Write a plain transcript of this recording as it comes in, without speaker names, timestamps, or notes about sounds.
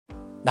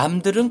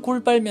남들은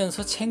꿀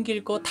빨면서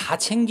챙길 거 다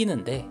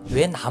챙기는데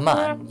왜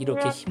나만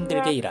이렇게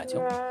힘들게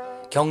일하죠?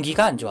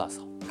 경기가 안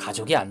좋아서,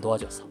 가족이 안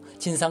도와줘서,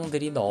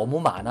 진상들이 너무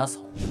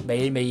많아서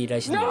매일매일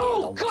일하시는 게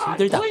너무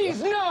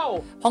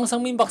힘들다고요.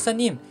 황상민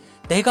박사님,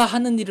 내가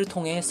하는 일을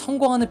통해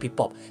성공하는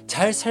비법,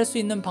 잘 살 수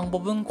있는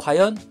방법은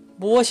과연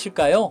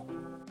무엇일까요?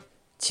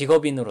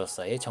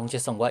 직업인으로서의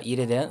정체성과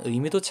일에 대한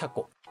의미도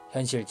찾고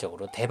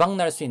현실적으로 대박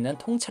날 수 있는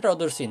통찰을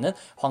얻을 수 있는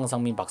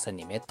황상민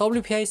박사님의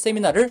WPI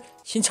세미나를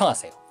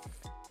신청하세요.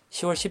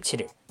 10월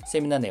 17일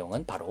세미나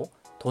내용은 바로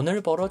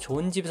돈을 벌어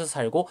좋은 집에서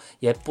살고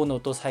예쁜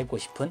옷도 사입고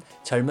싶은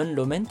젊은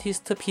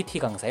로맨티스트 PT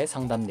강사의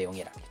상담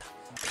내용이랍니다.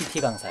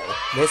 PT 강사의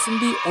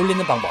레슨비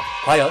올리는 방법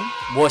과연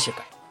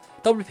무엇일까요?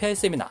 WPI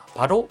세미나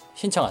바로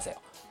신청하세요.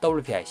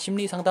 WPI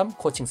심리상담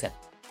코칭센터.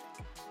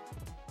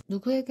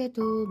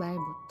 누구에게도 말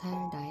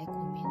못할 나의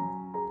고민,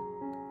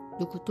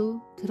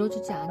 누구도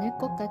들어주지 않을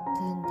것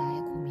같은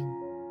나의 고민,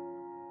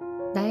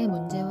 나의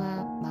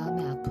문제와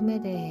마음의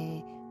아픔에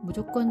대해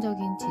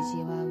무조건적인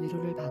지지와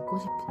위로를 받고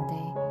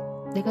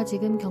싶은데 내가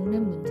지금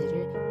겪는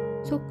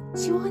문제를 속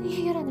시원히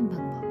해결하는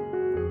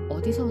방법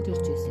어디서 얻을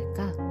수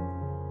있을까?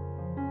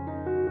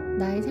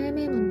 나의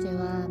삶의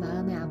문제와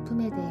마음의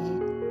아픔에 대해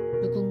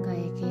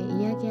누군가에게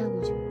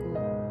이야기하고 싶고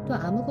또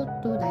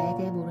아무것도 나에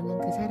대해 모르는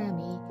그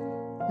사람이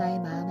나의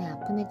마음의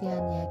아픔에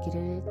대한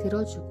이야기를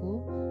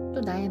들어주고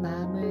또 나의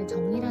마음을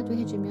정리라도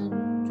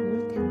해주면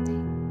좋을 텐데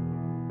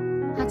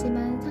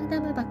하지만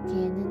상담을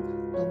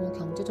받기에는 너무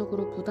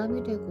경제적으로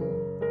부담이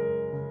되고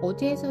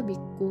어디에서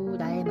믿고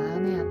나의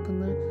마음의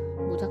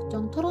아픔을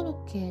무작정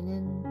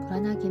털어놓기에는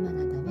불안하기만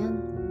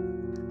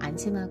하다면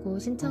안심하고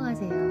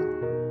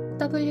신청하세요.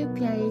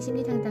 WPI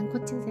심리상담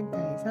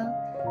코칭센터에서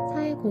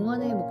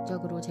사회공헌을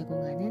목적으로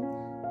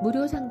제공하는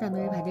무료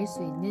상담을 받을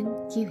수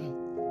있는 기회.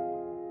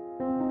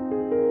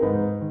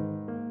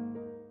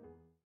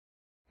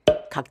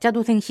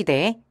 각자도생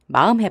시대의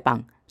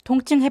마음해방,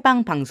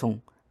 통증해방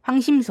방송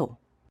황심소.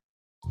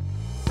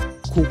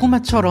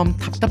 고구마처럼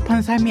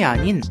답답한 삶이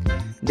아닌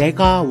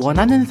내가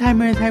원하는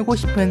삶을 살고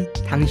싶은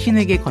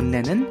당신에게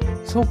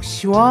건네는 속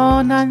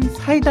시원한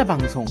사이다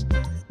방송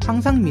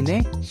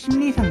황상민의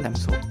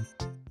심리상담소.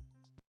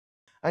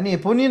 아니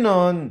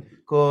본인은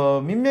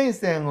그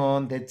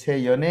민명희생은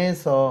대체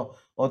연애에서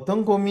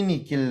어떤 고민이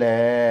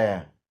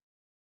있길래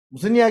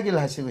무슨 이야기를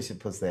하시고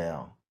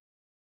싶으세요?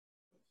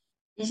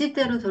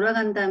 20대로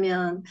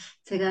돌아간다면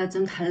제가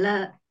좀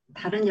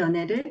다른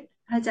연애를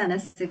하지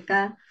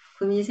않았을까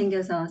고민이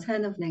생겨서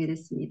사연을 보내게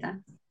됐습니다.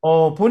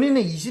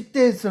 본인은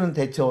 20대에서는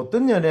대체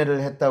어떤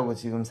연애를 했다고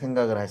지금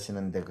생각을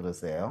하시는데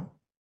그러세요?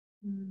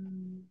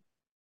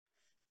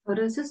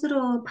 저를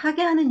스스로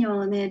파괴하는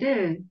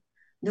연애를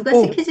누가 오,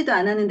 시키지도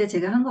않았는데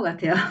제가 한 것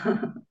같아요.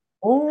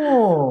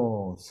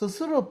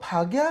 스스로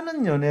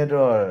파괴하는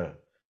연애를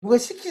누가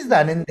시키지도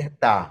않았는데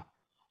했다.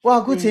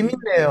 와, 그거 네.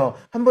 재밌네요.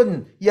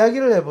 한번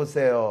이야기를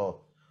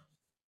해보세요.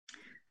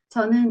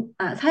 저는,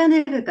 사연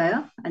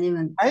읽을까요?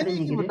 아니면 다른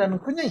얘기를? 사연이기보다는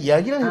그냥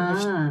이야기를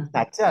해보시는 게 아,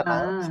 낫지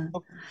않아요? 아, 지금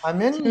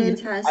화면이 제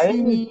이렇게 사연이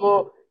자신이,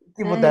 있고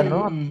있기보다는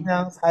네,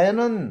 그냥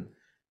사연은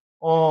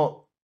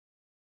어,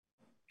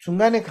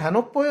 중간에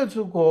간혹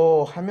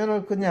보여주고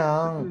화면을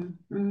그냥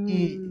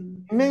이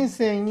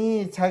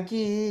민명생이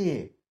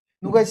자기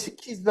누가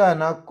시키지도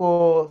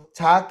않았고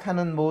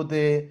자학하는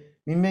모드에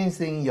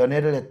민명생이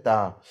연애를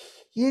했다.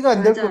 이해가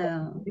안 될 것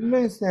같아요. 맞아요.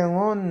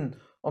 민명생은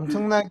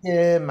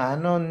엄청나게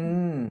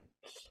많은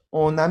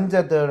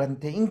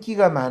남자들한테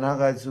인기가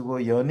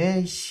많아가지고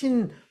연애의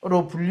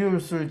신으로 불리울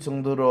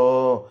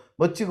정도로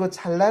멋지고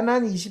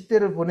찬란한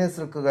 20대를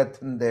보냈을 것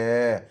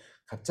같은데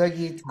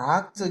갑자기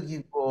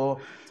자학적이고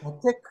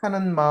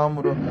자책하는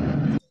마음으로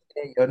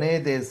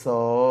연애에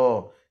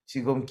대해서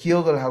지금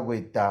기억을 하고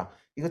있다.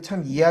 이거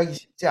참 이해하기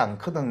쉽지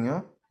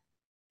않거든요.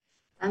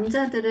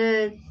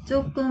 남자들을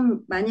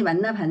조금 많이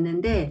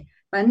만나봤는데,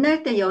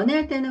 만날 때,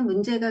 연애할 때는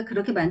문제가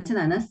그렇게 많진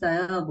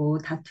않았어요. 뭐,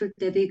 다툴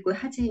때도 있고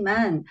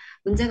하지만,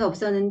 문제가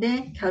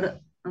없었는데,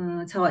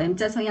 저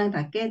M자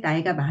성향답게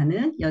나이가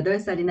많은,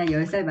 8살이나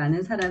 10살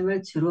많은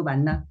사람을 주로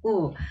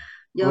만났고,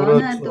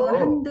 연하도 그렇죠.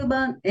 한두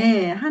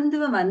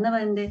번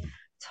만나봤는데,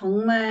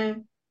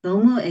 정말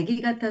너무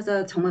애기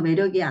같아서 정말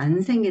매력이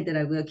안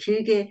생기더라고요.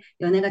 길게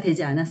연애가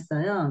되지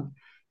않았어요.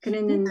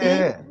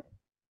 그랬는데,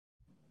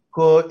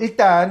 근데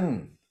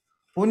일단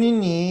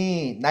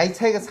본인이 나이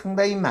차이가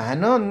상당히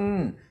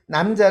많은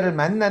남자를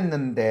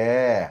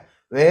만났는데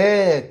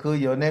왜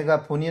그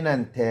연애가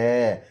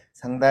본인한테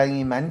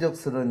상당히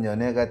만족스러운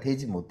연애가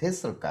되지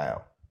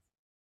못했을까요?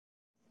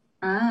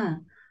 아,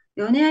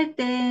 연애할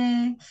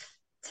때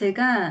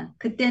제가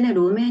그때는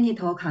로맨이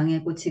더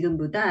강했고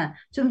지금보다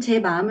좀 제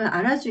마음을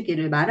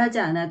알아주기를 말하지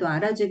않아도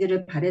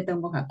알아주기를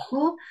바랬던 것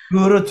같고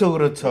그렇죠, 네,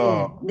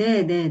 그렇죠.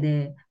 네, 네,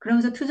 네.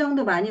 그러면서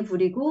투정도 많이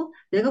부리고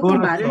내가 꼭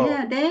말을 그렇죠.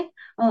 해야 돼.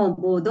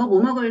 뭐 너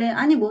뭐 먹을래?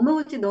 아니 뭐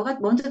먹을지 너가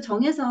먼저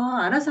정해서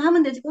알아서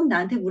하면 되지. 꼭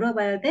나한테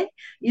물어봐야 돼?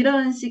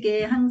 이런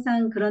식의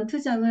항상 그런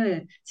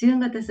투정을 지금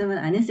같았으면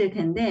안 했을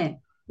텐데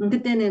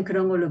그때는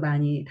그런 걸로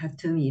많이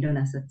다툼이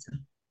일어났었죠.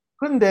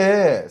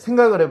 근데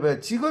생각을 해봐요.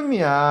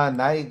 지금이야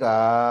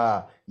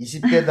나이가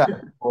 20대도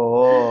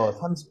아니고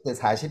 30대,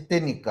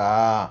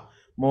 40대니까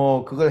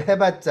뭐 그걸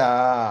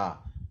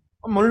해봤자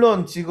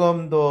물론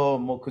지금도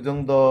뭐 그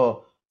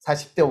정도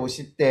 40대,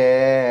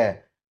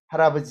 50대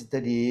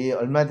할아버지들이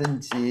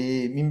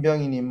얼마든지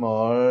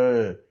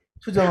민병희님을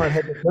투정을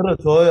해도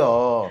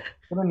들어줘요.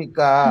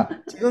 그러니까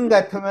지금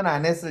같으면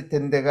안 했을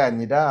텐데가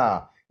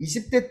아니라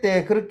 20대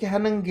때 그렇게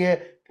하는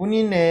게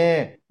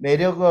본인의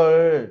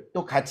매력을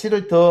또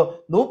가치를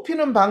더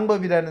높이는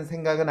방법이라는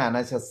생각은 안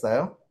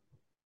하셨어요?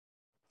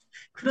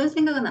 그런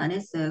생각은 안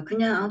했어요.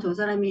 그냥 저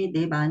사람이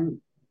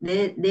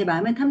내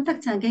마음에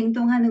탐탁치 않게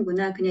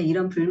행동하는구나. 그냥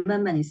이런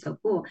불만만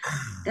있었고,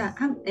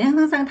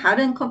 항상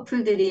다른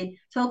커플들이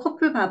저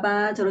커플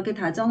봐봐. 저렇게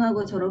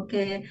다정하고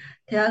저렇게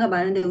대화가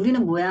많은데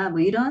우리는 뭐야? 뭐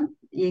이런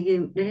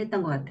얘기를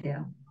했던 것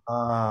같아요.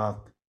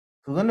 아,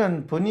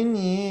 그거는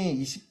본인이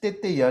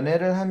 20대 때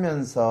연애를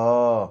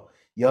하면서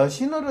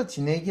여신으로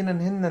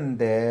지내기는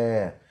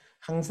했는데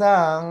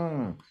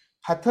항상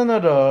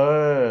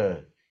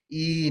파트너를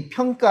이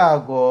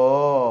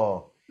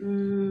평가하고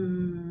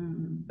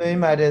음, 소위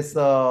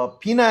말해서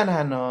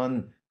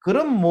비난하는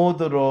그런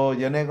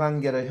모드로 연애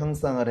관계를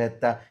형성을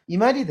했다. 이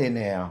말이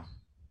되네요.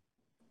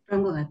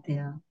 그런 것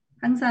같아요.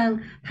 항상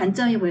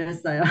단점이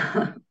보였어요.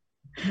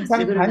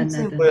 항상 누구를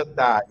단점이 만나든.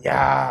 보였다.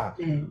 야,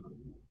 네.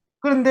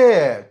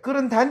 그런데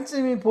그런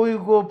단점이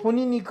보이고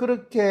본인이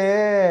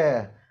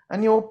그렇게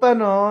아니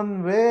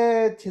오빠는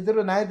왜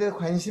제대로 나에 대해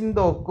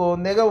관심도 없고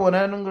내가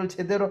원하는 걸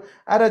제대로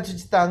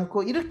알아주지도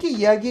않고 이렇게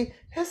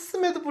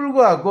이야기했음에도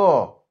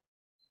불구하고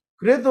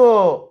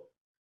그래도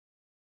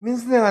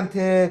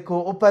민수생한테 그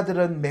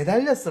오빠들은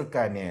매달렸을 거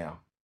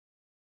아니에요.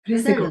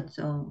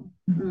 매달렸죠.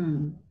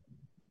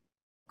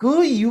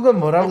 그 이유가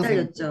뭐라고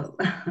생각해요? 매달렸죠.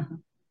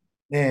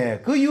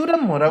 네, 그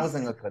이유는 뭐라고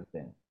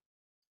생각하세요?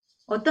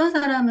 어떤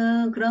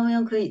사람은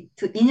그러면 그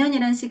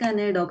 2년이란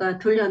시간을 너가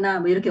돌려놔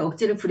뭐 이렇게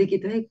억지를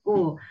부리기도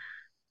했고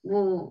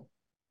뭐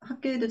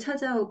학교에도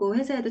찾아오고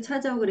회사에도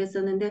찾아오고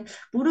그랬었는데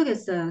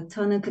모르겠어요.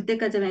 저는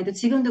그때까지만 해도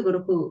지금도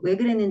그렇고 왜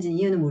그랬는지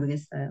이유는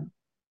모르겠어요.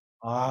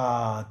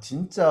 아,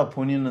 진짜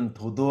본인은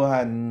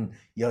도도한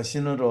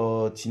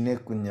여신으로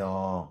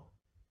지냈군요.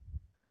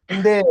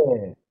 근데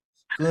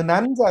그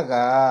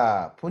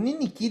남자가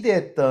본인이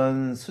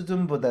기대했던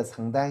수준보다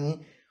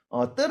상당히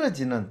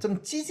떨어지는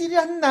좀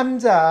찌질한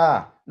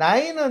남자,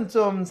 나이는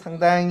좀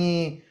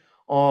상당히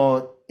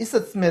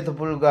있었음에도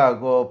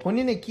불구하고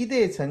본인의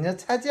기대에 전혀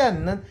차지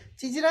않는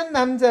찌질한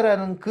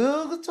남자라는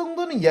그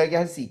정도는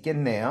이야기할 수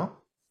있겠네요.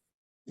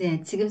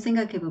 네, 지금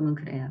생각해 보면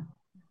그래요.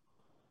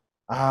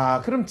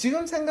 아, 그럼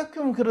지금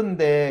생각하면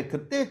그런데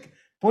그때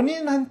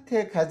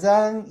본인한테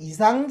가장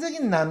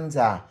이상적인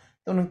남자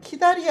또는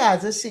키다리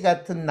아저씨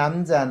같은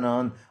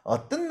남자는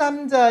어떤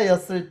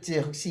남자였을지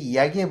혹시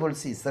이야기해 볼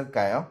수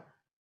있을까요?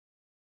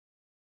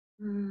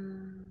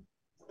 음,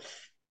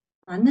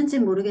 맞는지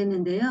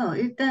모르겠는데요.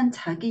 일단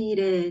자기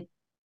일에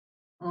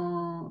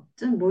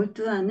좀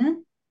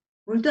몰두하는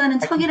자기 일에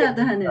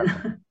척이라도 하는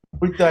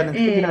몰두하는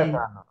척이라도 예,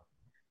 하는.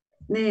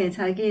 네,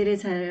 자기 일을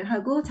잘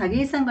하고 자기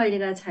일상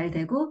관리가 잘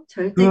되고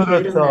절대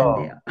게으르면 안 그렇죠.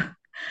 돼요.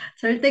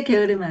 절대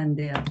게으르면 안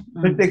돼요.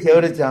 절대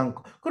게으르지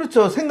않고.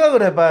 그렇죠.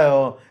 생각을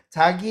해봐요.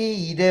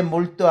 자기 일에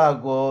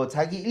몰두하고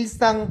자기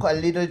일상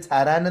관리를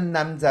잘하는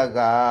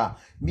남자가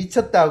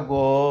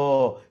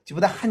미쳤다고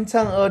지보다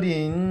한창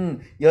어린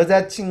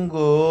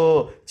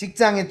여자친구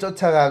직장에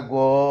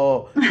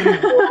쫓아가고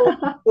그리고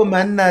또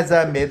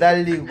만나자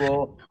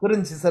매달리고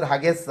그런 짓을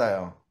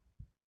하겠어요.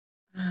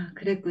 아,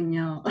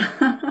 그랬군요.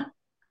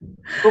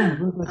 그건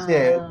무슨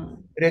뜻이에요? 아,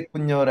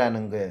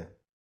 그랬군요라는 거예요.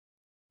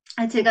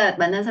 제가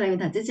만난 사람이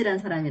다 찌질한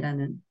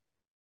사람이라는.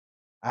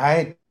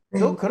 아이,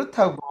 또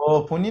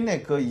그렇다고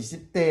본인의 그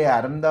 20대의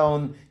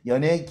아름다운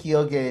연애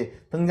기억에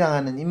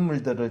등장하는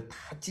인물들을 다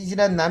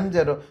찌질한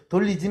남자로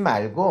돌리지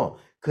말고,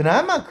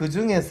 그나마 그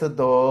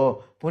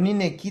중에서도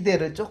본인의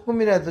기대를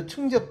조금이라도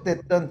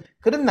충족됐던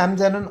그런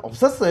남자는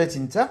없었어요,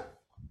 진짜?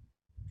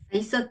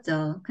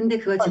 있었죠. 근데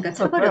그걸 아, 제가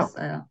있었어요?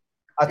 차버렸어요.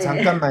 아, 네.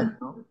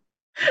 잠깐만요.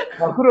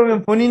 아,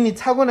 그러면 본인이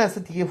차고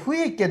나서 되게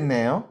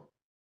후회했겠네요?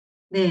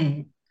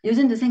 네.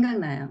 요즘도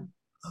생각나요.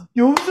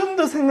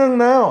 요즘도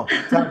생각나요.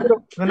 자,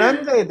 그럼 그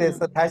남자에 어,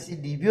 대해서 다시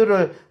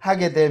리뷰를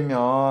하게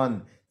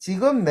되면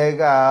지금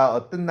내가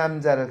어떤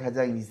남자를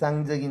가장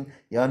이상적인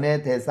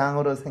연애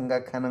대상으로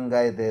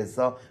생각하는가에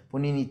대해서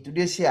본인이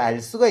뚜렷이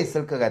알 수가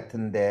있을 것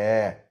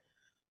같은데,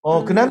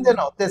 그 남자는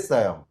음,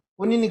 어땠어요?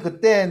 본인이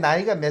그때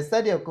나이가 몇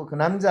살이었고 그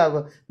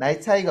남자하고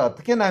나이 차이가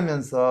어떻게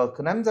나면서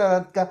그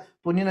남자가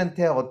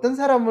본인한테 어떤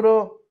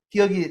사람으로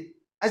기억이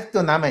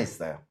아직도 남아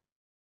있어요?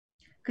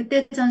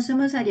 그때 전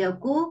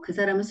 20살이었고 그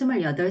사람은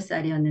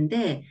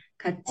 28살이었는데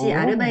같이 오,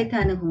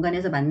 아르바이트하는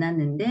공간에서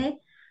만났는데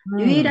음,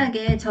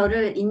 유일하게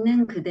저를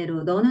있는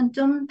그대로 너는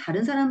좀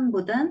다른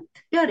사람보단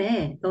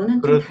특별해.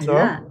 너는 좀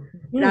달라.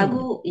 그렇죠.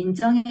 라고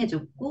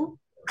인정해줬고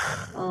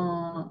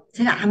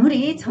제가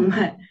아무리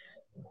정말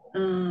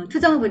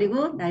투정을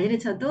부리고 난리를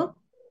쳐도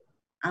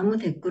아무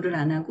대꾸를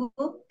안 하고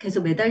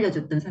계속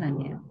매달려줬던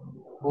사람이에요.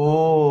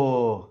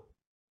 오,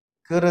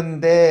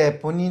 그런데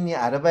본인이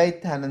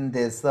아르바이트 하는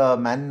데서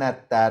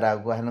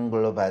만났다라고 하는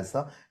걸로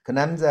봐서 그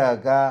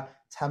남자가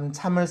참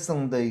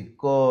참을성도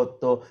있고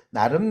또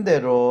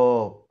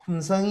나름대로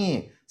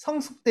품성이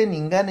성숙된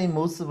인간의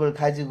모습을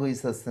가지고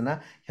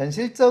있었으나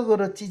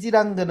현실적으로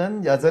찌질한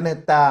거는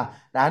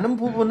여전했다라는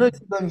부분을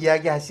지금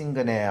이야기하신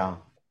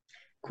거네요.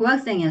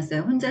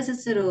 고학생이었어요. 혼자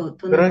스스로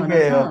돈을 그러게요,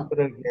 벌어서,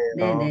 그러게요.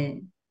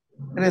 네네.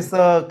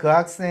 그래서 그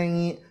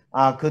학생이,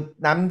 그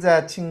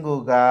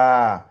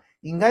남자친구가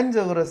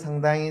인간적으로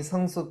상당히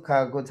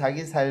성숙하고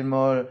자기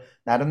삶을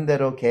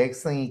나름대로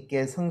계획성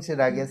있게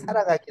성실하게 음,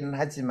 살아가기는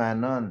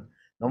하지만은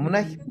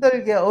너무나 음,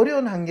 힘들게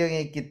어려운 환경에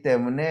있기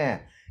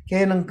때문에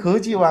걔는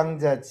거지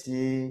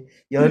왕자지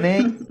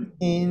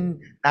연예인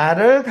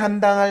나를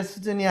감당할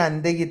수준이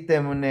안 되기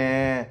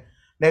때문에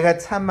내가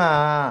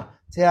차마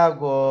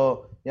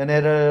쟤하고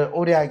연애를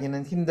오래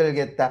하기는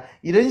힘들겠다.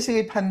 이런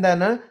식의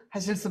판단을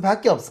하실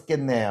수밖에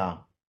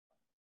없었겠네요.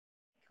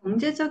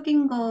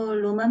 경제적인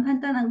걸로만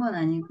판단한 건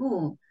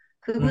아니고,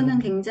 그분은 음.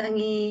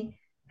 굉장히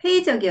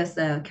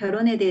회의적이었어요.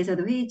 결혼에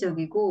대해서도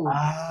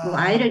회의적이고, 뭐 아,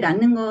 아이를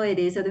낳는 거에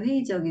대해서도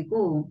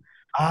회의적이고,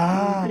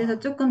 그래서 아,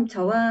 조금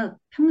저와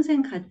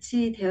평생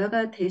같이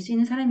대화가 될 수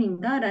있는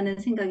사람인가라는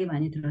생각이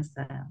많이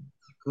들었어요.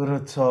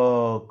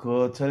 그렇죠.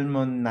 그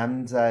젊은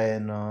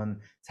남자애는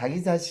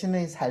자기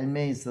자신의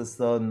삶에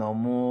있어서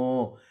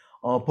너무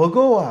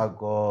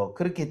버거워하고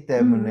그렇기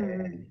때문에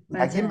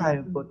자기 맞아요.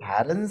 말고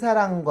다른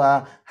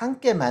사람과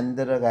함께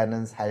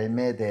만들어가는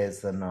삶에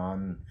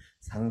대해서는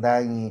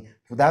상당히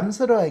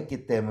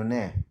부담스러워했기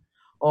때문에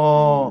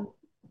어, 음,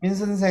 민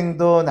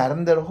선생도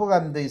나름대로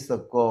호감도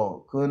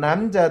있었고 그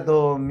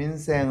남자도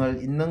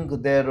민생을 있는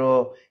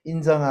그대로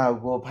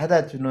인정하고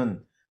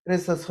받아주는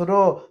그래서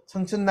서로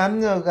청춘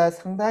남녀가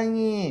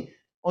상당히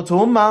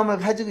좋은 마음을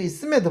가지고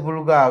있음에도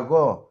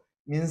불구하고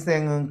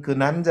민생은 그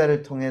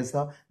남자를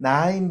통해서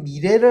나의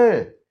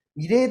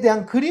미래에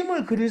대한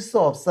그림을 그릴 수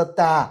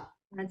없었다.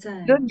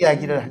 이런 맞아요.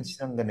 이야기를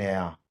하시는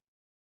거네요.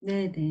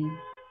 네네.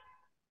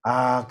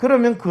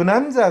 그러면 그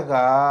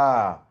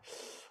남자가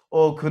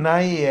그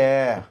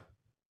나이에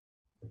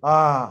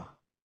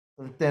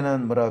그럴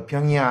때는 뭐라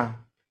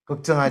병이야.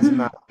 걱정하지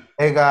마.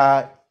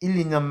 내가 1,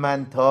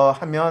 2년만 더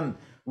하면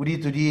우리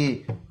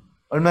둘이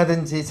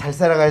얼마든지 잘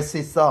살아갈 수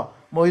있어.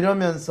 뭐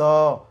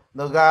이러면서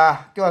너가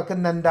학교가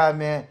끝난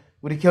다음에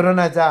우리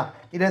결혼하자.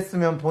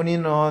 이랬으면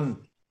본인은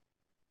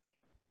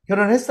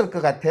결혼했을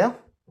것 같아요?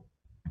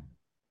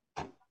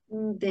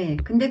 네.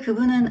 근데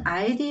그분은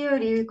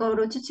아이디어일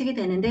거로 추측이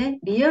되는데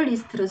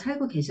리얼리스트로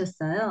살고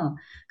계셨어요.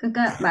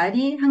 그러니까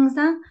말이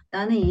항상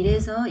나는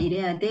이래서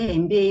이래야 돼.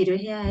 MBA를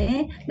해야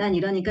해. 난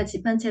이러니까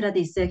집 한 채라도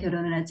있어야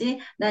결혼을 하지.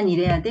 난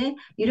이래야 돼.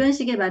 이런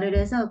식의 말을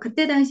해서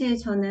그때 당시에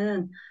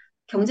저는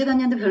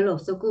경제관념도 별로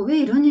없었고 왜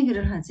이런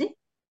얘기를 하지?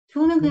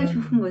 좋으면 그냥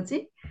좋은 음,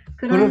 거지?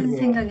 그런 그러게.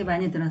 생각이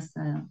많이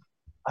들었어요.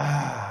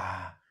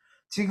 아,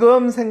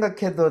 지금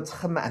생각해도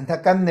참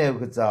안타깝네요.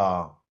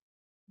 그죠?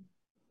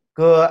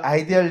 그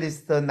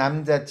아이디얼리스트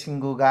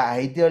남자친구가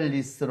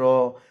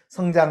아이디얼리스트로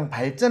성장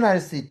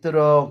발전할 수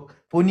있도록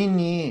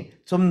본인이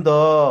좀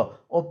더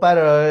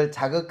오빠를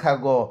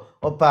자극하고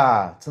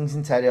오빠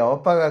정신 차려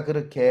오빠가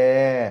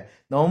그렇게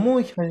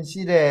너무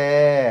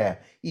현실에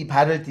이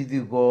발을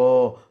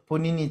디디고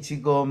본인이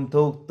지금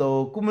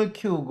더욱더 꿈을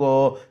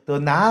키우고 더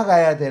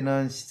나아가야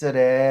되는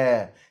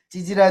시절에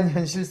찌질한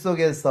현실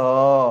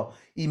속에서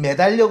이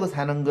매달려고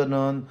사는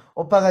거는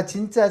오빠가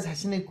진짜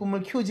자신의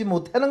꿈을 키우지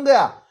못하는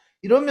거야.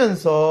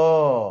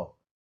 이러면서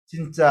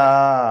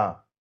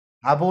진짜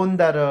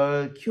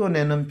바보온다를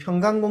키워내는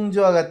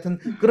평강공주와 같은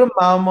그런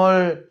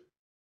마음을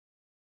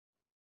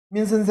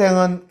민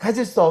선생은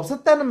가질 수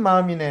없었다는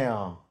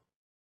마음이네요.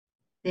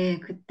 네,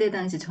 그때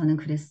당시 저는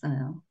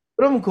그랬어요.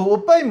 그럼 그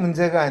오빠의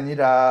문제가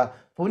아니라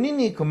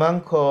본인이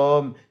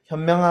그만큼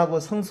현명하고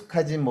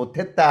성숙하지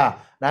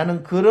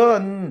못했다라는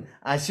그런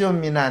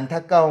아쉬움이나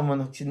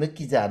안타까움은 혹시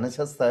느끼지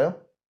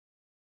않으셨어요?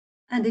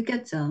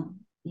 느꼈죠.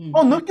 예.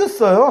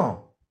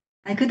 느꼈어요.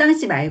 그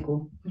당시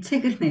말고,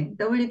 최근에,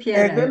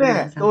 WPR을 알고 최근에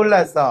나서.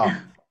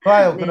 떠올라서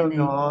좋아요. 네네.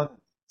 그러면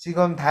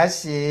지금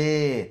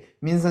다시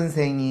민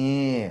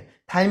선생이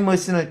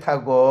타임머신을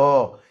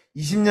타고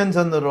 20년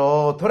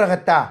전으로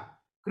돌아갔다.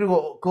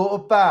 그리고 그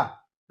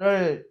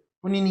오빠를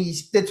본인이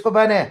 20대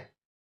초반에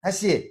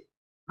다시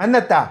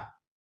만났다.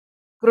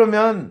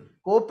 그러면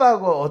그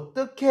오빠하고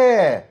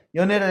어떻게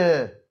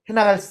연애를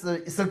해나갈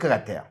수 있을 것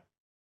같아요?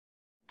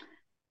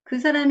 그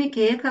사람이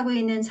계획하고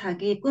있는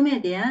자기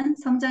꿈에 대한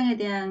성장에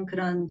대한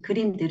그런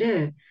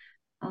그림들을,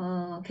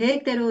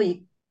 계획대로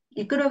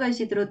이끌어갈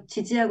수 있도록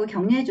지지하고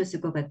격려해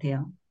줬을 것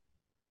같아요.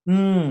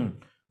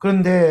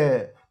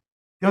 그런데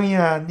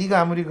병이야,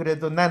 네가 아무리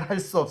그래도 난 할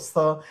수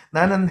없어.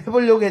 나는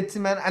해보려고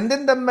했지만 안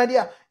된단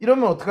말이야.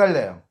 이러면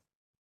어떡할래요?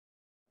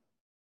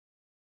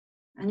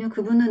 아니요,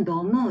 그분은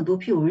너무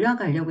높이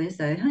올라가려고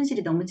했어요.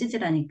 현실이 너무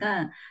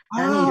찌질하니까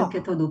나는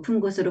이렇게 아, 더 높은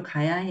곳으로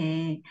가야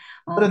해.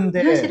 그런데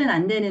현실은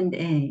안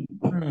되는데,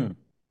 음,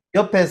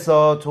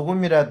 옆에서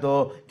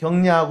조금이라도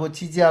격려하고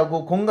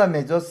지지하고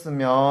공감해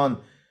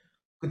줬으면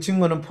그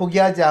친구는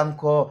포기하지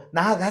않고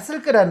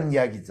나아갔을 거라는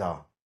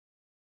이야기죠.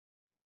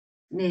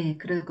 네,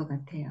 그럴 것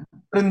같아요.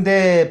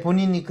 그런데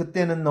본인이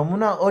그때는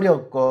너무나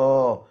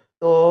어렸고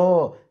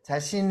또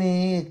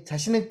자신의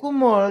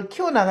꿈을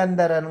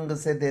키워나간다라는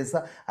것에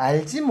대해서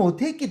알지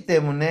못했기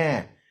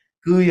때문에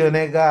그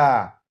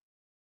연애가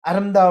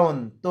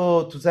아름다운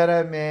또 두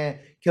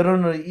사람의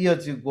결혼을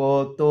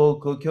이어지고 또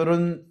그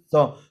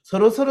결혼서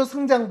서로서로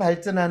성장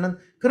발전하는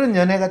그런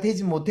연애가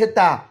되지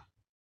못했다.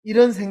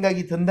 이런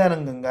생각이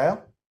든다는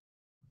건가요?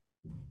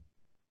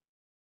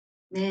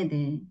 네,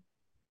 네.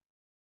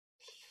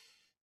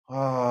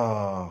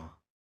 아,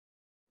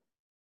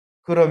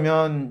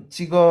 그러면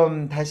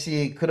지금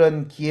다시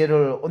그런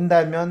기회를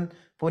온다면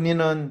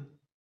본인은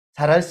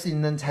잘할 수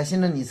있는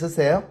자신은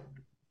있으세요?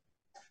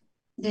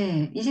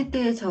 네,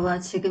 20대의 저와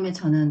지금의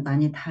저는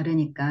많이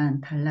다르니까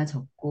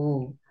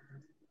달라졌고,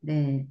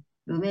 네,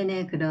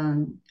 로맨의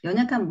그런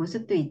연약한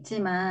모습도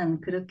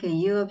있지만 그렇게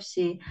이유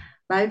없이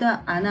말도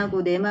안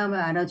하고 내 마음을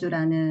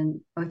알아줘라는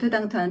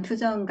얼토당토한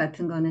투정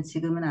같은 거는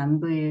지금은 안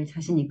보일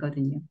자신이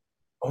있거든요.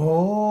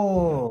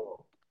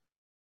 오,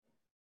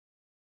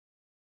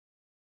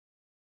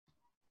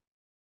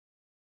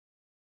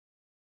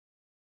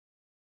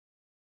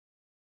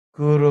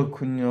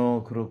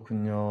 그렇군요.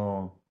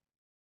 그렇군요.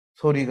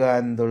 소리가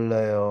안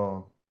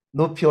돌려요.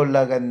 높이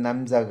올라간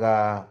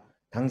남자가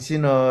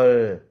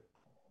당신을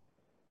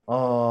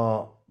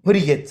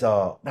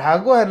버리겠죠.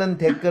 라고 하는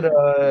댓글을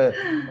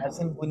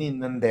하신 분이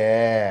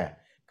있는데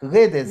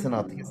그거에 대해서는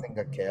어떻게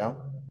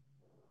생각해요?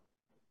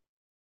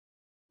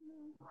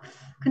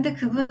 근데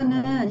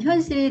그분은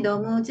현실이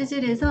너무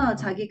찌질해서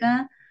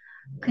자기가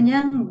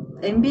그냥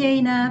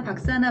MBA나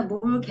박사나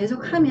뭘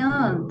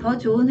계속하면 더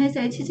좋은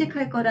회사에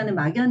취직할 거라는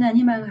막연한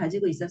희망을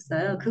가지고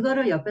있었어요.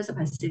 그거를 옆에서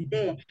봤을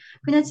때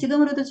그냥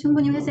지금으로도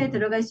충분히 회사에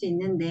들어갈 수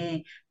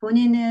있는데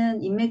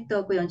본인은 인맥도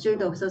없고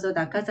연줄도 없어서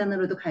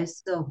낙하산으로도 갈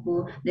수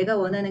없고 내가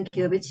원하는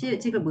기업에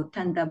취직을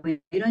못한다 뭐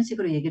이런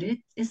식으로 얘기를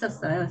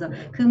했었어요. 그래서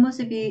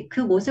그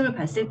모습을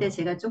봤을 때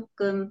제가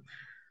조금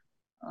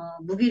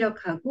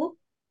무기력하고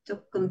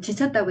조금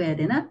지쳤다고 해야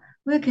되나?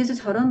 왜 계속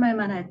저런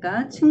말만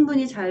할까?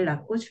 충분히 잘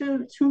낫고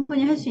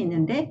충분히 할 수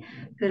있는데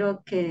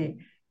그렇게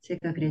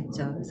제가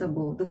그랬죠. 그래서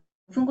뭐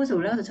높은 곳에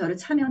올라가서 저를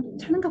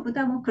차는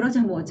것보다 뭐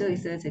그러자 뭐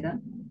어쩌겠어요, 제가.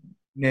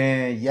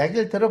 네,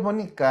 이야기를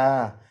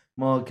들어보니까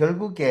뭐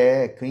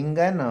결국에 그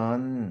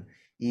인간은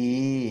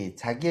이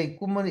자기의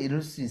꿈을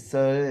이룰 수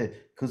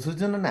있을 그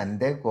수준은 안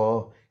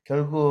되고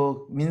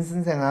결국 민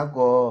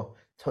선생하고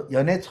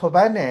연애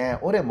초반에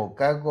오래 못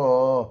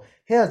가고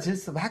헤어질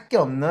수밖에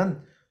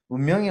없는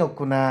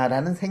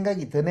운명이었구나라는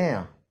생각이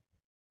드네요.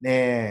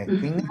 네,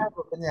 그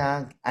인간하고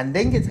그냥 안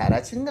된 게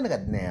잘하시는 것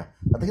같네요.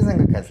 어떻게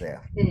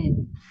생각하세요? 네.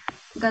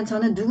 그러니까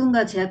저는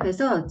누군가 제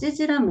앞에서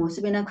찌질한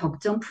모습이나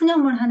걱정,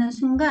 푸념을 하는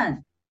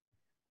순간,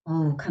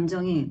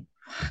 감정이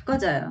확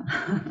꺼져요.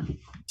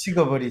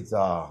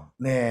 식어버리죠.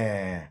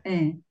 네.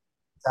 네.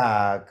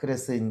 자,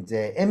 그래서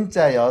이제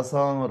M자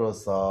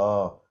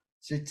여성으로서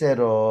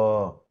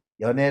실제로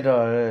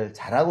연애를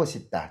잘하고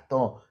싶다.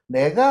 또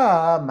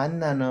내가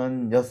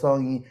만나는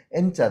여성이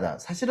M자다.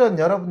 사실은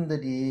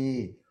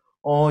여러분들이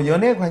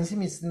연애에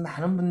관심이 있는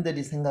많은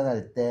분들이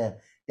생각할 때,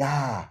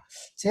 야,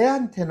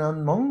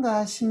 쟤한테는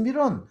뭔가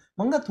신비로운,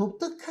 뭔가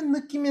독특한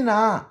느낌이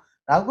나.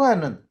 라고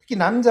하는, 특히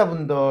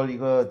남자분들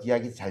이거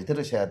이야기 잘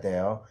들으셔야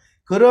돼요.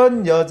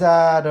 그런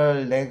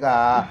여자를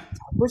내가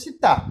잡고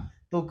싶다.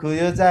 또 그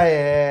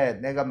여자의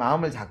내가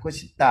마음을 잡고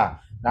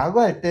싶다라고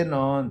할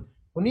때는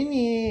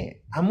본인이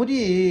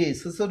아무리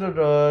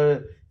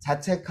스스로를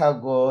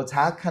자책하고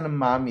자학하는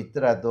마음이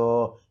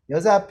있더라도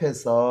여자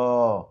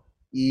앞에서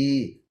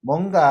이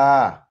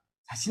뭔가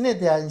자신에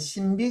대한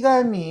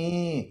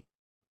신비감이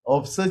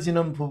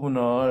없어지는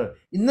부분을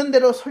있는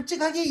대로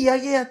솔직하게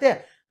이야기해야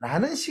돼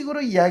라는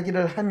식으로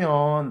이야기를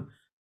하면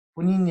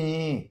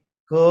본인이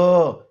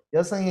그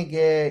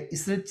여성에게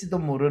있을지도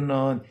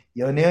모르는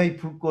연애의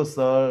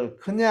불꽃을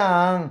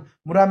그냥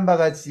물 한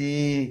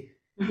바가지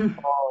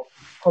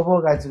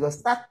접어가지고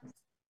싹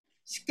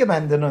쉽게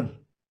만드는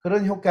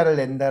그런 효과를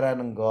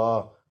낸다라는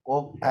거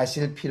꼭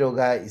아실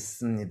필요가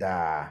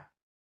있습니다.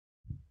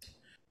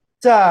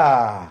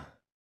 자,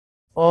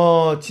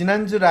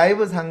 지난주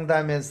라이브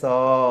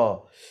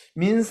상담에서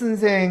민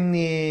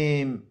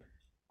선생님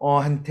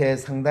한테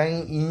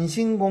상당히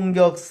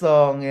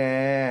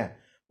인신공격성의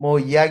뭐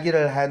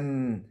이야기를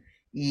한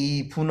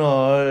이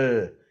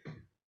분을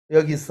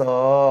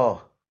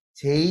여기서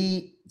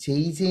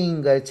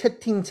JJ인가요?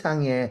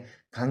 채팅창에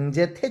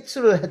강제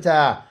퇴출을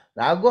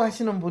하자라고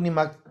하시는 분이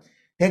막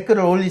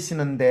댓글을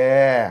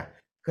올리시는데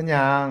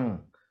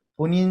그냥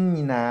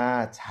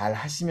본인이나 잘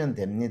하시면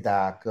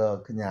됩니다.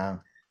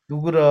 그냥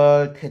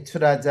누구를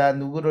퇴출하자,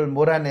 누구를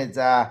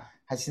몰아내자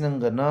하시는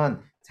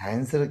거는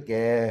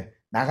자연스럽게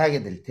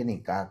나가게 될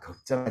테니까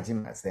걱정하지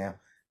마세요.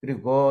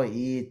 그리고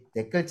이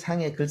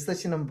댓글창에 글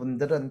쓰시는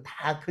분들은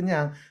다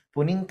그냥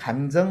본인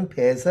감정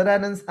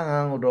배설하는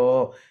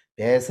상황으로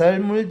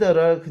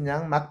배설물들을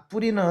그냥 막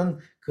뿌리는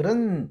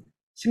그런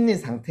심리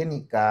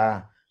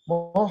상태니까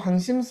뭐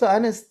황심수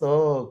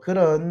안에서도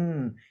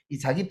그런 이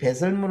자기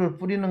배설물을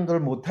뿌리는 걸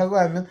못하고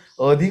하면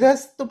어디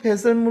가서 또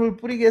배설물을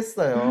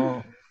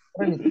뿌리겠어요.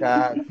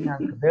 그러니까 그냥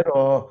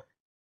그대로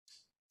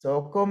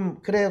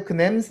조금 그래요. 그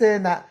냄새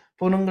나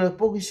보는 걸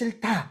보기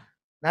싫다.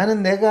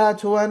 나는 내가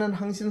좋아하는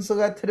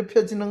황심소가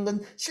더럽혀지는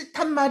건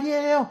싫단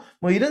말이에요.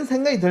 뭐 이런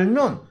생각이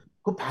들면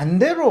그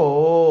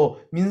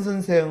반대로 민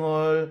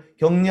선생을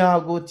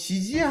격려하고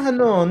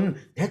지지하는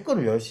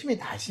댓글을 열심히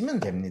다시면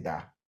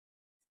됩니다.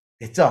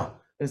 됐죠?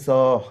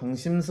 그래서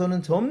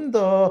황심소는 좀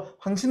더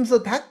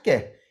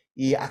황심소답게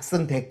이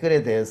악성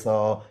댓글에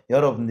대해서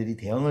여러분들이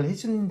대응을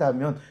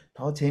해준다면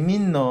더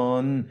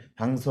재밌는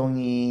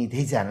방송이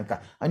되지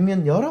않을까,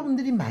 아니면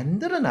여러분들이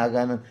만들어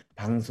나가는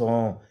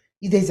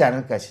방송이 되지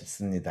않을까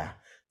싶습니다.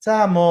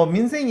 자, 뭐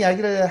민생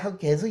이야기를 하고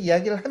계속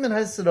이야기를 하면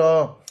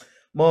할수록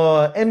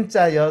뭐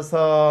M자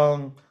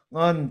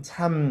여성은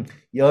참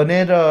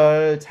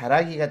연애를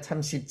잘하기가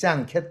참 쉽지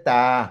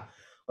않겠다.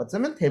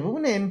 어쩌면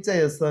대부분의 M자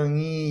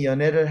여성이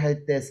연애를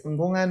할 때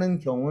성공하는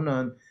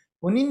경우는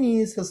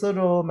본인이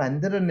스스로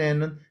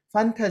만들어내는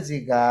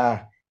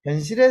판타지가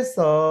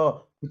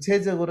현실에서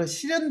구체적으로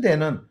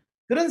실현되는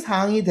그런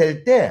상황이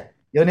될 때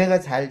연애가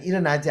잘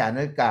일어나지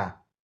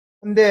않을까.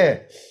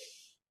 근데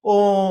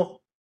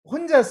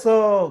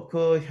혼자서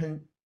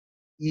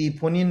이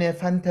본인의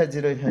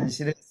판타지를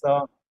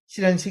현실에서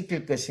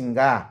실현시킬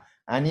것인가,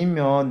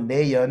 아니면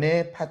내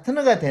연애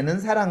파트너가 되는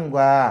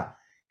사람과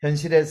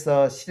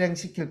현실에서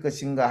실행시킬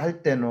것인가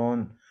할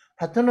때는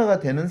파트너가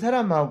되는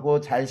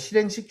사람하고 잘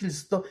실행시킬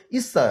수도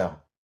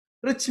있어요.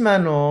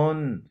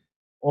 그렇지만은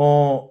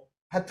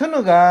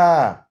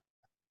파트너가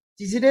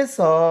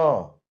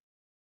찌질해서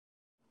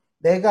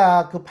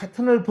내가 그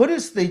파트너를 버릴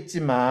수도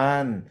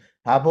있지만,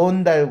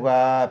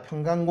 바보온달과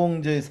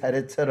평강공주의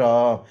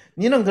사례처럼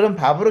니는 그런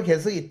바보로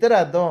계속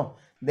있더라도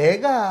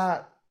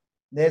내가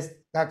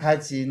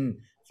가진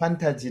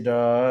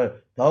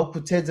판타지를 더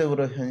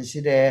구체적으로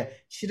현실에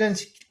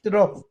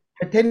실현시키도록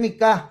할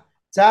테니까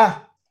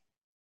자,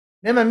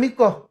 내 말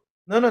믿고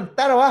너는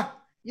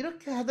따라와,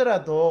 이렇게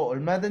하더라도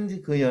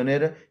얼마든지 그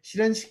연애를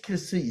실현시킬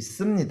수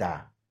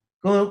있습니다.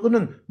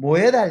 그거는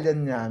뭐에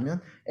달렸냐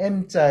하면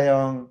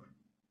M자형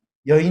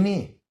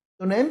여인이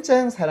또는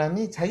M자형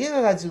사람이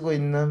자기가 가지고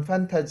있는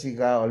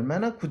판타지가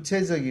얼마나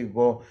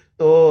구체적이고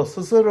또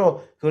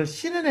스스로 그걸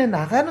실현해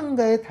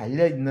나가는가에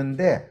달려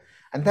있는데,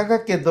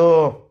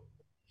 안타깝게도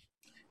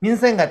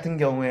민생 같은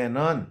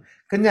경우에는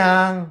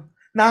그냥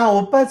나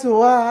오빠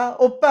좋아,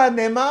 오빠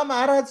내 마음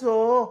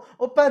알아줘,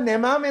 오빠 내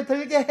마음에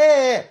들게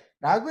해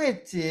라고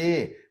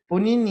했지,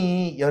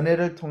 본인이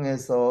연애를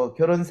통해서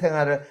결혼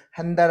생활을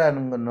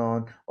한다라는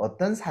것은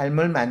어떤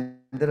삶을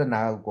만들어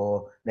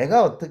나가고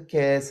내가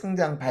어떻게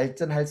성장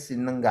발전할 수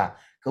있는가,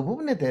 그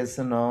부분에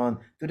대해서는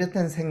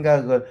뚜렷한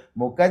생각을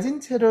못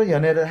가진 채로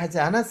연애를 하지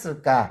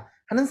않았을까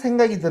하는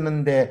생각이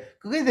드는데,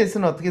 그거에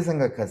대해서는 어떻게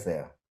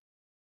생각하세요?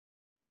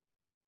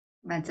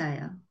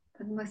 맞아요.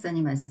 박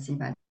박사님 말씀이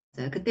맞아요.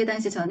 그때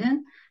당시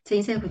저는 제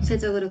인생을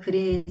구체적으로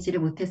그리지를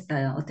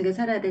못했어요. 어떻게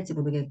살아야 될지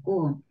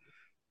모르겠고,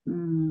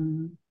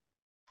 음,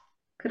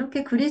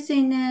 그렇게 그릴 수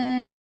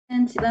있는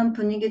집안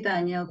분위기도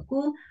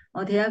아니었고,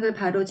 대학을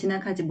바로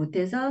진학하지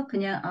못해서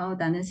그냥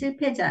나는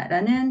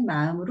실패자라는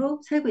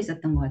마음으로 살고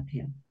있었던 것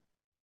같아요.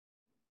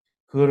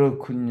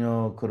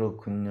 그렇군요,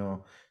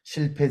 그렇군요.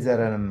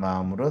 실패자라는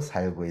마음으로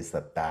살고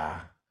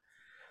있었다.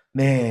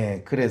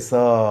 네,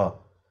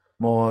 그래서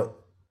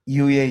뭐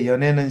이후에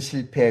연애는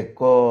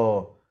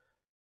실패했고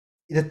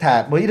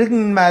이렇다, 뭐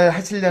이런 말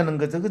하시려는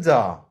거죠,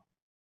 그죠?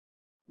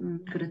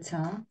 그렇죠.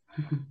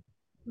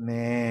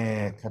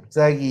 네,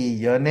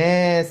 갑자기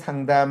연애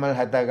상담을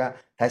하다가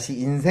다시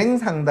인생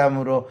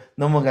상담으로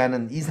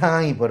넘어가는 이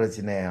상황이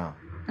벌어지네요.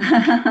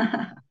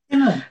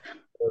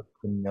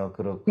 그렇군요, 네,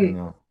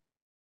 그렇군요.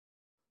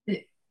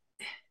 네,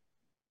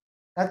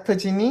 닥터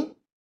진이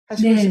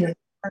하시고 싶은 네.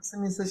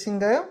 말씀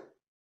있으신가요?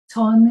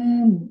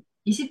 저는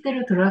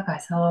 20대로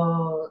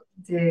돌아가서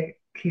이제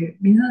그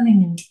민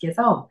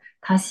선생님께서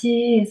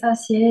다시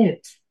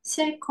사실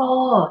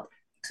실컷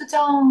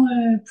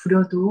투정을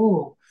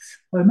부려도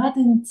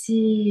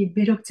얼마든지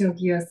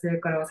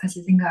매력적이었을 거라고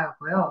사실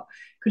생각하고요.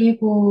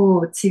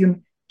 그리고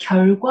지금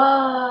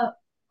결과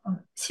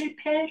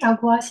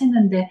실패라고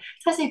하시는데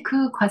사실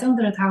그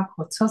과정들을 다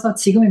거쳐서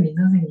지금의 민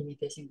선생님이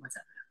되신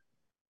거잖아요.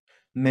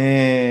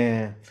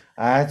 네,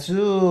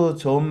 아주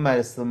좋은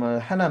말씀을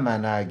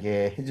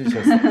하나만하게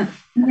해주셨어요.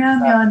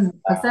 왜냐하면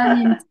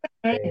박사님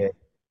네,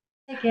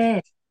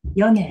 책에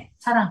연애,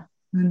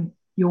 사랑은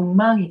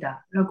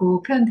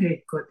욕망이다라고 표현되어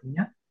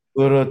있거든요.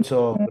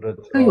 그렇죠, 그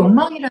그렇죠.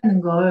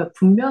 욕망이라는 걸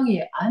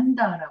분명히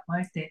안다라고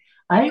할 때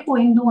알고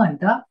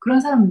행동한다? 그런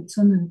사람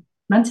저는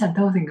많지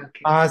않다고 생각해요.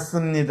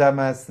 맞습니다, 근데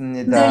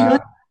맞습니다. 연애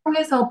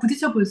통해서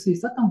부딪혀 볼 수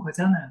있었던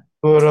거잖아요.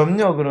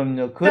 그럼요,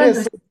 그럼요.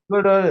 그래서 사람들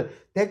그거를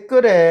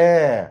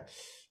댓글에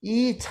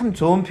이 참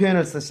좋은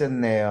표현을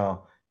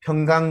쓰셨네요.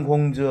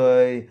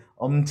 평강공주의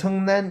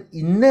엄청난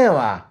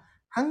인내와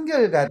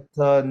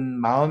한결같은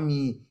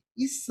마음이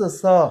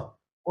있어서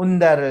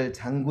온달을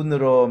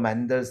장군으로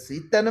만들 수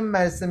있다는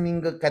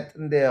말씀인 것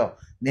같은데요.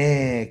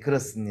 네,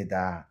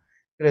 그렇습니다.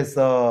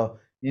 그래서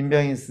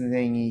민병희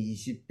선생이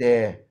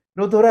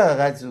 20대로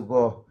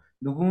돌아가가지고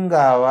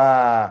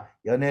누군가와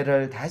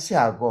연애를 다시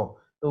하고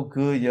또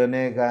그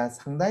연애가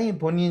상당히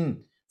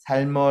본인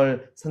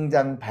삶을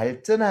성장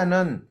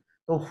발전하는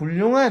또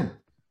훌륭한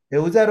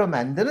배우자로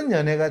만드는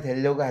연애가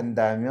되려고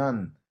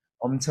한다면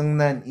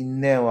엄청난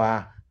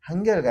인내와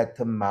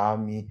한결같은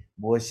마음이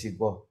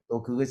무엇이고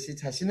또 그것이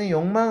자신의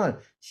욕망을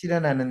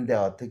실현하는 데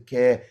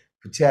어떻게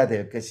붙여야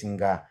될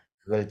것인가,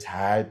 그걸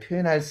잘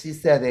표현할 수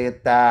있어야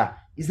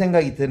되겠다, 이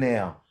생각이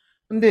드네요.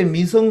 근데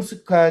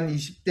미성숙한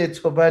 20대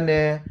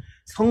초반에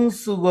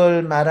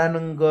성숙을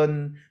말하는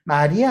건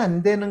말이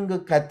안 되는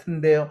것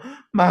같은데요.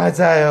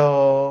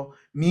 맞아요.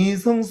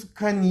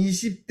 미성숙한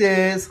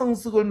 20대에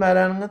성숙을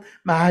말하는 건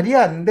말이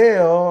안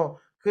돼요.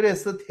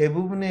 그래서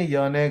대부분의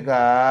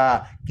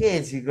연애가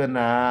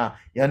깨지거나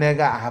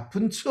연애가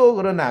아픈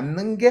추억으로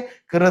남는 게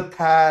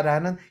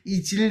그렇다라는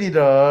이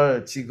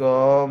진리를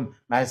지금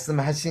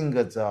말씀하신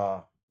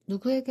거죠.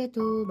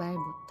 누구에게도 말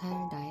못할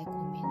나의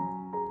고민,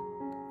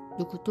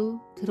 누구도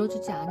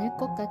들어주지 않을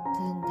것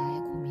같은 나의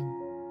고민,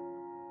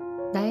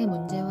 나의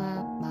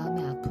문제와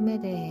마음의 아픔에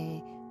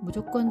대해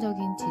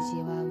무조건적인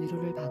지지와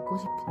위로를 받고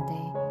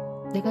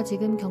싶은데 내가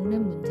지금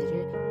겪는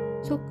문제를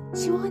속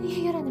시원히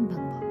해결하는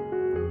방법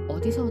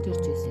어디서 얻을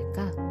수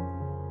있을까?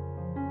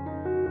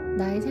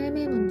 나의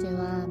삶의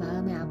문제와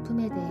마음의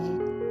아픔에 대해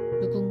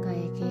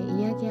누군가에게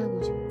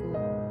이야기하고 싶고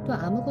또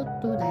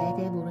아무것도 나에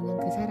대해 모르는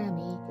그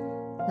사람이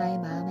나의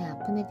마음의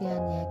아픔에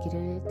대한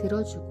이야기를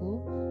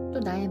들어주고 또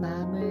나의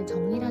마음을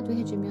정리라도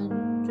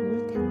해주면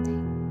좋을 텐데,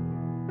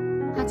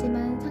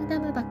 하지만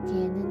상담을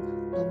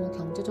받기에는 너무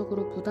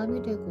경제적으로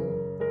부담이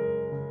되고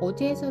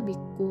어디에서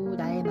믿고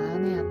나의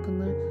마음의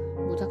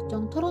아픔을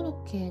무작정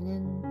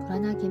털어놓기에는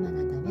불안하기만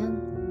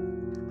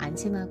하다면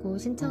안심하고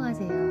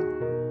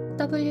신청하세요.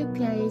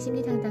 WPI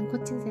심리상담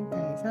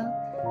코칭센터에서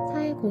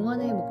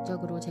사회공헌을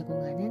목적으로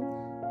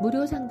제공하는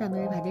무료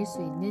상담을 받을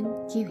수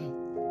있는 기회.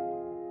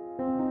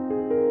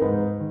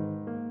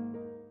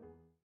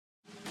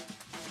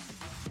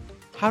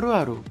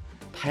 하루하루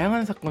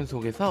다양한 사건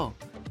속에서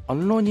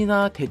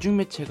언론이나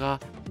대중매체가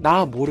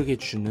나 모르게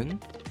주는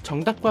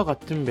정답과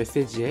같은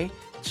메시지에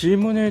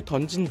질문을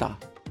던진다.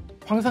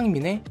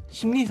 황상민의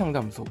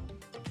심리상담소.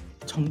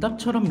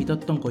 정답처럼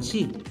믿었던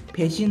것이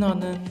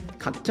배신하는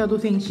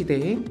각자도생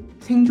시대의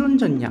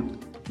생존전략,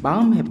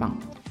 마음해방,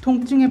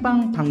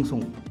 통증해방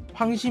방송,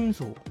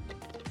 황심소.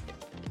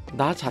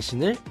 나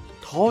자신을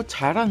더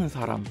잘 아는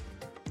사람,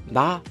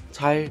 나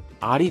잘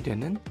알이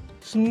되는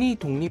심리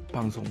독립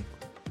방송,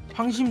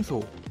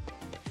 황심소.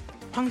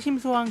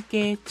 황심소와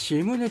함께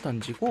질문을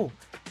던지고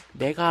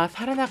내가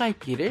살아나갈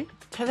길을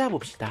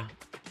찾아봅시다.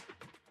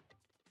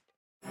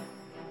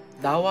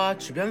 나와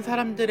주변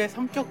사람들의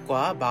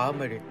성격과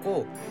마음을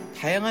읽고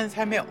다양한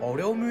삶의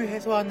어려움을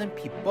해소하는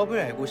비법을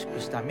알고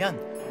싶으시다면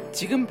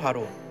지금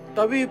바로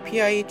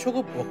WPI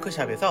초급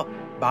워크샵에서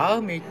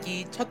마음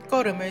읽기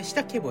첫걸음을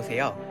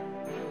시작해보세요.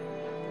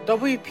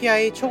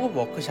 WPI 초급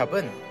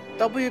워크샵은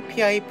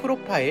WPI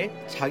프로파일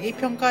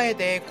자기평가에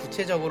대해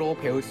구체적으로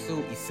배울 수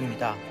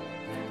있습니다.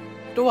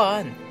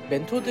 또한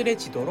멘토들의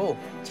지도로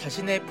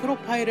자신의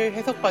프로파일을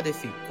해석받을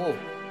수 있고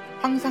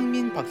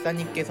황상민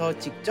박사님께서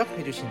직접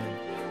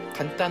해주시는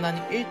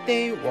간단한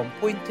 1:1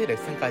 원포인트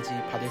레슨까지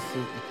받을 수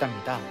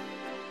있답니다.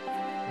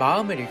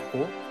 마음을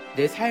읽고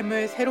내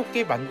삶을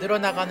새롭게 만들어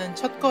나가는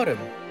첫걸음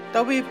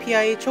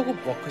WPI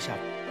초급 워크샵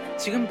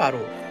지금 바로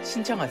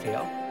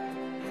신청하세요.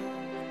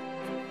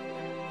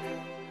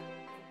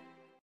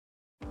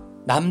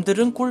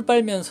 남들은 꿀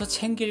빨면서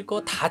챙길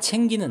거 다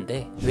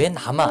챙기는데 왜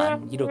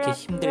나만 이렇게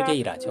힘들게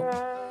일하죠?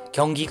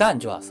 경기가 안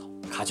좋아서,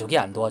 가족이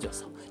안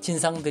도와줘서,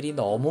 진상들이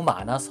너무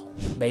많아서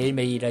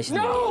매일매일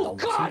일하시는 게 너무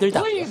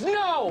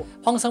힘들다고요.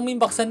 황상민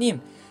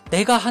박사님,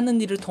 내가 하는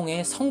일을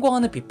통해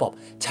성공하는 비법,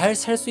 잘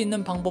살 수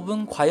있는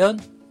방법은 과연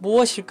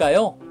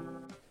무엇일까요?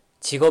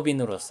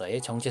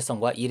 직업인으로서의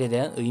정체성과 일에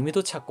대한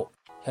의미도 찾고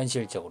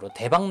현실적으로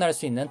대박 날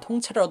수 있는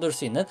통찰을 얻을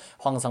수 있는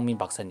황상민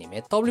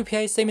박사님의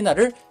WPI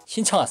세미나를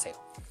신청하세요.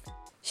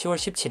 10월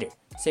 17일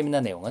세미나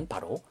내용은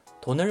바로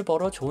돈을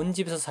벌어 좋은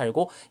집에서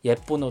살고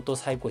예쁜 옷도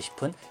사입고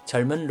싶은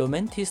젊은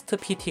로맨티스트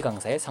PT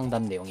강사의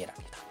상담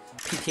내용이랍니다.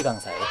 PT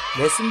강사의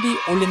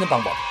레슨비 올리는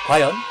방법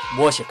과연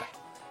무엇일까요?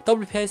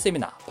 WPI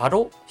세미나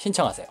바로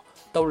신청하세요.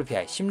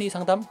 WPI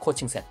심리상담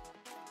코칭센터.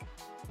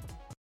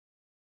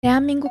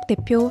 대한민국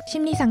대표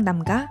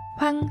심리상담가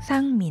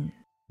황상민.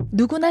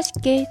 누구나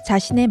쉽게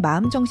자신의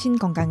마음정신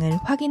건강을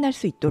확인할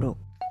수 있도록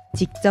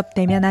직접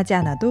대면하지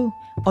않아도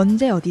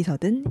언제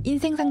어디서든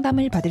인생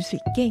상담을 받을 수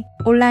있게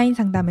온라인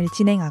상담을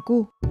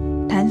진행하고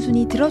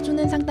단순히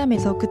들어주는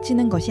상담에서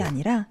그치는 것이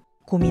아니라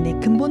고민의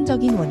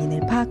근본적인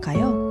원인을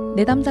파악하여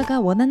내담자가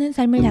원하는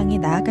삶을 향해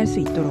나아갈 수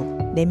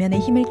있도록 내면의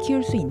힘을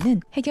키울 수 있는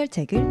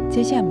해결책을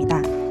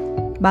제시합니다.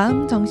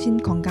 마음, 정신,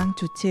 건강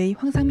주치의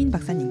황상민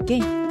박사님께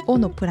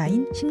온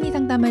오프라인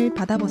심리상담을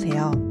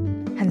받아보세요.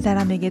 한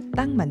사람에게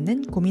딱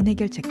맞는 고민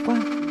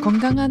해결책과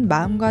건강한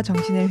마음과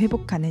정신을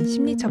회복하는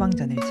심리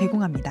처방전을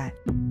제공합니다.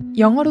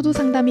 영어로도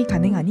상담이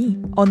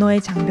가능하니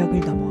언어의 장벽을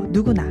넘어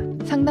누구나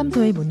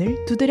상담소의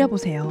문을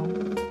두드려보세요.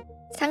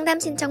 상담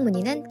신청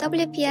문의는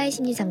WPI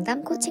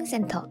심리상담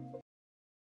코칭센터